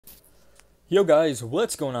Yo guys,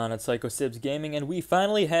 what's going on? It's Psycho Gaming, and we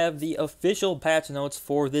finally have the official patch notes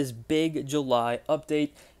for this big July update.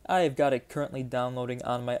 I have got it currently downloading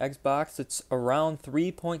on my Xbox. It's around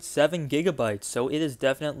 3.7 gigabytes, so it is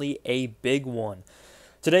definitely a big one.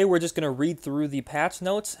 Today we're just going to read through the patch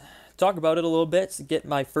notes, talk about it a little bit, get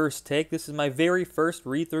my first take. This is my very first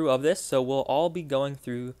read-through of this, so we'll all be going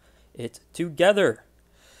through it together.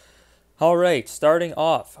 Alright, starting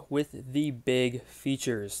off with the big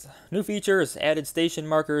features. New features, added station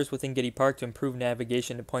markers within Giddy Park to improve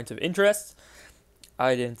navigation to points of interest.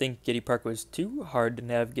 I didn't think Giddy Park was too hard to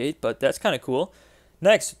navigate, but that's kind of cool.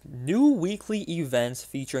 Next, new weekly events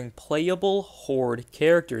featuring playable Horde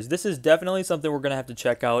characters. This is definitely something we're going to have to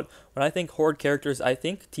check out. When I think Horde characters, I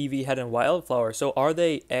think TV Head and Wildflower. So are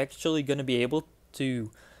they actually going to be able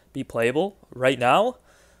to be playable right now?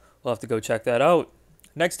 We'll have to go check that out.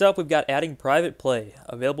 Next up, we've got adding private play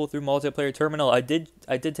available through multiplayer terminal. I did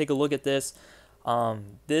take a look at this.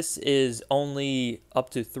 This is only up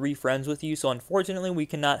to 3 friends with you, so unfortunately we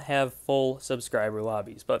cannot have full subscriber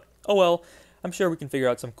lobbies. But oh well, I'm sure we can figure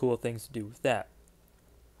out some cool things to do with that.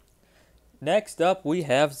 Next up, we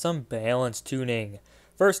have some balance tuning.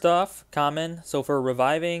 First off, common. So for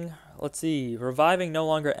reviving, let's see, reviving no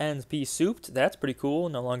longer ends pea souped. That's pretty cool.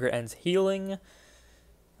 No longer ends healing.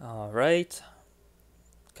 All right.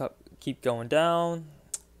 Keep going down.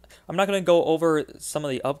 I'm not going to go over some of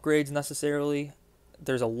the upgrades necessarily.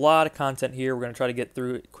 There's a lot of content here. We're going to try to get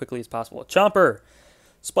through it quickly as possible. Chomper.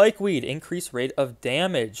 Spikeweed. Increased rate of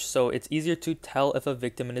damage. So it's easier to tell if a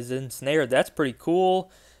victim is ensnared. That's pretty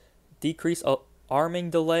cool. Decrease arming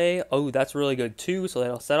delay. Oh, that's really good too. So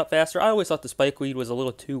that'll set up faster. I always thought the Spikeweed was a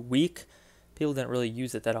little too weak. People didn't really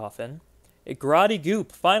use it that often. A Grotty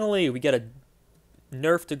Goop. Finally, we get a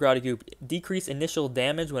nerf to Grotty Goop. Decrease initial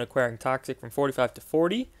damage when acquiring Toxic from 45 to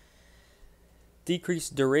 40. Decrease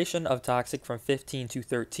duration of Toxic from 15 to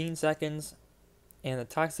 13 seconds. And the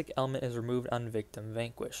Toxic element is removed on Victim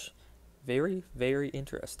Vanquish. Very, very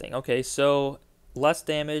interesting. Okay, so less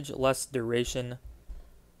damage, less duration.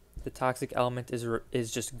 The Toxic element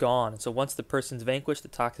is just gone. So once the person's vanquished, the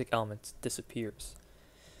Toxic element disappears.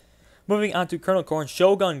 Moving on to Colonel Corn's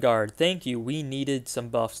Shogun Guard. Thank you. We needed some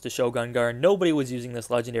buffs to Shogun Guard. Nobody was using this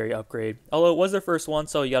legendary upgrade. Although it was their first one,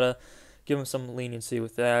 so you gotta give them some leniency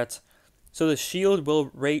with that. So the shield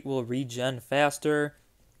rate will regen faster.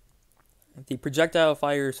 The projectile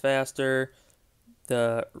fires faster.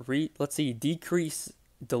 Let's see, decrease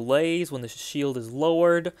delays when the shield is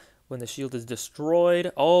lowered. When the shield is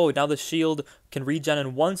destroyed. Oh, now the shield can regen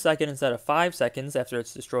in 1 second instead of 5 seconds after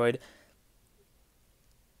it's destroyed.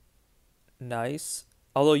 Nice.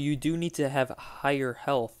 Although you do need to have higher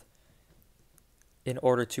health in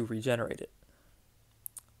order to regenerate it.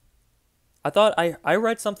 I thought I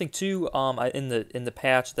read something too in the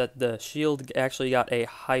patch that the shield actually got a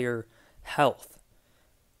higher health.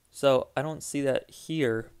 So I don't see that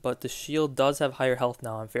here, but the shield does have higher health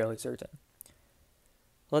now, I'm fairly certain.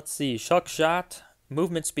 Let's see. Shuck Shot.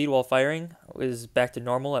 Movement speed while firing is back to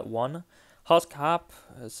normal at 1. Husk Hop.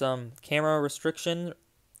 Some camera restriction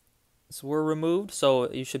were removed,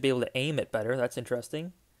 so you should be able to aim it better. That's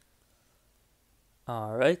interesting.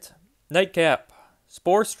 Alright. Nightcap.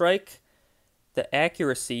 Spore Strike. The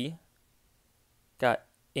accuracy got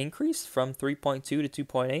increased from 3.2 to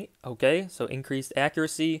 2.8. Okay, so increased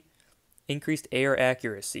accuracy, increased air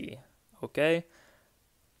accuracy. Okay.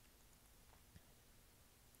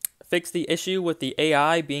 Fix the issue with the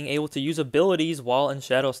AI being able to use abilities while in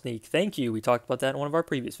Shadow Sneak. Thank you. We talked about that in one of our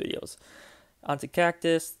previous videos. Onto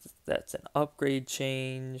Cactus, that's an upgrade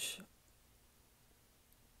change.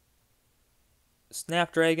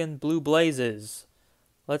 Snapdragon, Blue Blazes.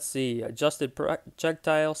 Let's see, adjusted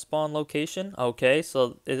projectile spawn location. Okay,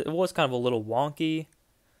 so it was kind of a little wonky.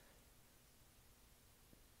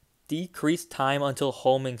 Decreased time until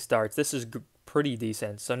homing starts. This is pretty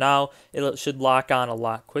decent. So now it should lock on a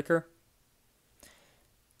lot quicker.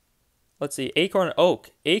 Let's see, Acorn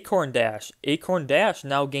Oak, Acorn Dash. Acorn Dash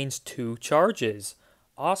now gains 2 charges.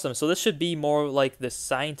 Awesome, so this should be more like the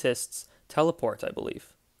Scientist's Teleport, I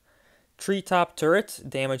believe. Treetop Turret,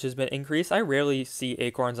 damage has been increased. I rarely see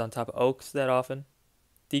acorns on top of oaks that often.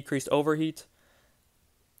 Decreased overheat.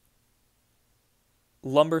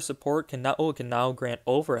 Lumber Support can now grant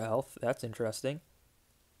overhealth. That's interesting.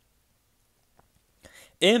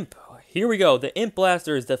 Imp, here we go. The Imp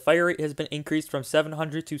Blasters, the fire rate has been increased from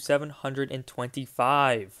 700 to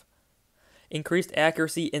 725. Increased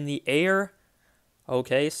accuracy in the air.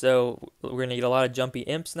 Okay, so we're going to get a lot of jumpy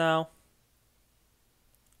imps now.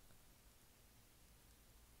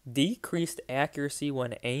 Decreased accuracy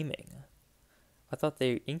when aiming. I thought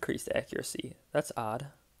they increased accuracy. That's odd.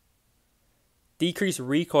 Decrease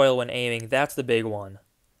recoil when aiming. That's the big one.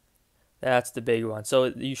 That's the big one. So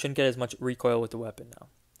you shouldn't get as much recoil with the weapon now.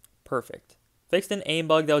 Perfect. Fixed an aim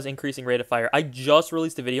bug that was increasing rate of fire. I just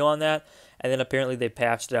released a video on that, and then apparently they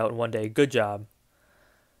patched it out in one day. Good job.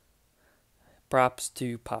 Props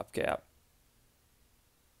to PopCap.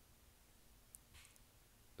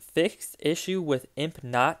 Fixed issue with Imp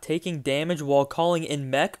not taking damage while calling in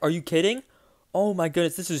mech. Are you kidding? Oh my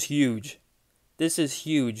goodness, this is huge. This is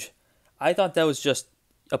huge. I thought that was just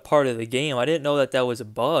a part of the game. I didn't know that that was a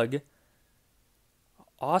bug.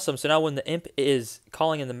 Awesome. So now when the imp is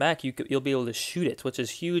calling in the mech, you'll be able to shoot it, which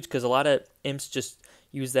is huge because a lot of imps just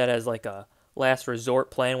use that as like a last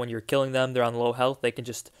resort plan. When you're killing them, they're on low health, they can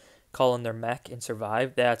just call in their mech and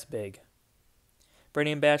survive. That's big.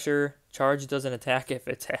 Brainium Basher, charge doesn't attack if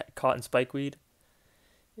it's caught in spikeweed.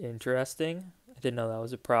 Interesting. I didn't know that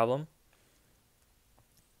was a problem.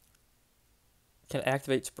 Can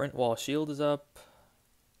activate sprint while shield is up.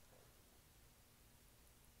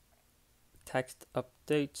 Text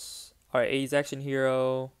updates. Alright, 80's Action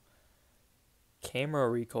Hero. Camera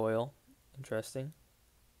recoil. Interesting.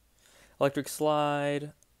 Electric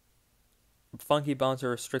Slide. Funky Bouncer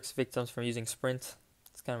restricts victims from using sprint.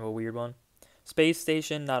 It's kind of a weird one. Space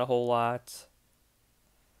Station, not a whole lot.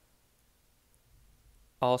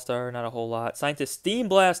 All-Star, not a whole lot. Scientist Steam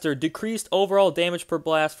Blaster. Decreased overall damage per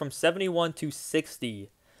blast from 71 to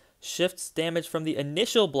 60. Shifts damage from the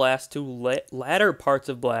initial blast to latter parts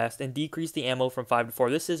of blast and decrease the ammo from 5 to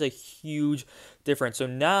 4. This is a huge difference. So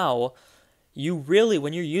now, you really,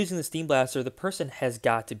 when you're using the Steam Blaster, the person has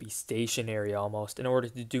got to be stationary almost in order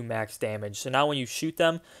to do max damage. So now when you shoot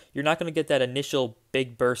them, you're not going to get that initial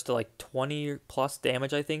big burst to like 20 plus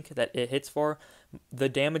damage, I think, that it hits for. The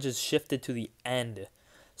damage is shifted to the end.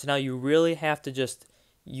 So now you really have to just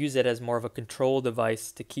use it as more of a control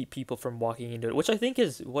device to keep people from walking into it, which I think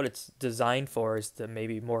is what it's designed for, is to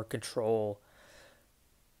maybe more control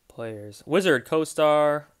players. Wizard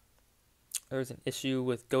Co-Star. There's an issue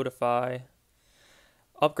with Godify.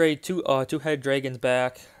 Upgrade two-head dragons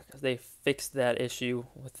back. They fixed that issue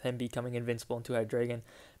with him becoming invincible in two-head dragon.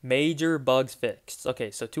 Major bugs fixed. Okay,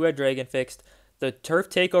 so two-head dragon fixed. The turf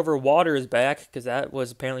takeover water is back because that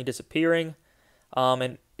was apparently disappearing.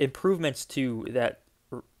 And improvements to that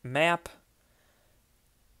map.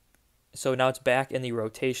 So now it's back in the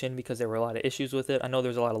rotation because there were a lot of issues with it. I know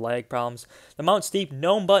there's a lot of lag problems. The Mount Steep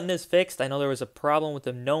gnome button is fixed. I know there was a problem with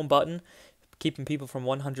the gnome button, keeping people from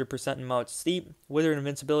 100% in Mount Steep. Wizard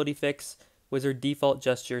invincibility fix. Wizard default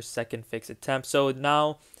gestures second fix attempt. So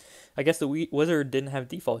now, I guess the wizard didn't have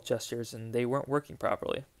default gestures and they weren't working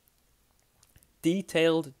properly.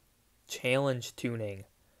 Detailed challenge tuning.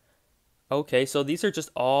 Okay, so these are just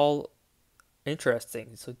all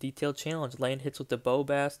interesting. So detailed challenge, land hits with the bow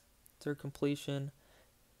bastard completion.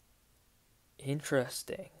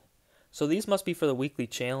 Interesting. So these must be for the weekly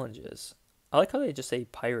challenges. I like how they just say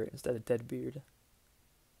pirate instead of Deadbeard.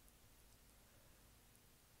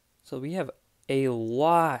 So we have a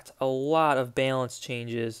lot of balance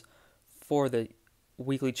changes for the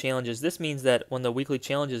weekly challenges. This means that when the weekly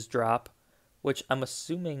challenges drop, which I'm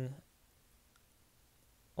assuming,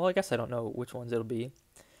 well, I guess I don't know which ones it'll be,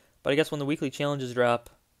 but I guess when the weekly challenges drop,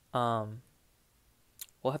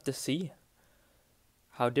 we'll have to see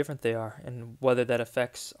how different they are and whether that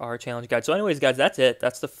affects our challenge guide. So anyways, guys, that's it.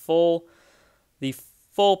 That's the full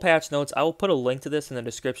patch notes. I will put a link to this in the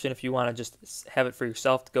description if you want to just have it for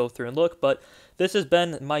yourself to go through and look. But this has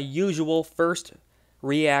been my usual first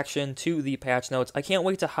reaction to the patch notes. I can't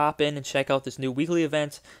wait to hop in and check out this new weekly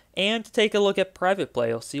event and to take a look at private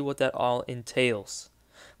play. I'll see what that all entails.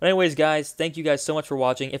 But anyways, guys, thank you guys so much for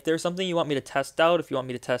watching. If there's something you want me to test out, if you want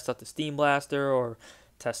me to test out the Steam Blaster or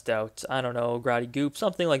test out, I don't know, Grotty Goop,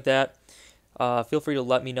 something like that, feel free to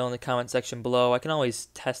let me know in the comment section below. I can always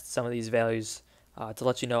test some of these values to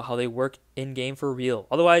let you know how they work in-game for real.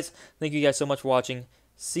 Otherwise, thank you guys so much for watching.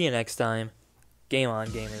 See you next time. Game on,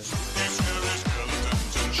 gamers.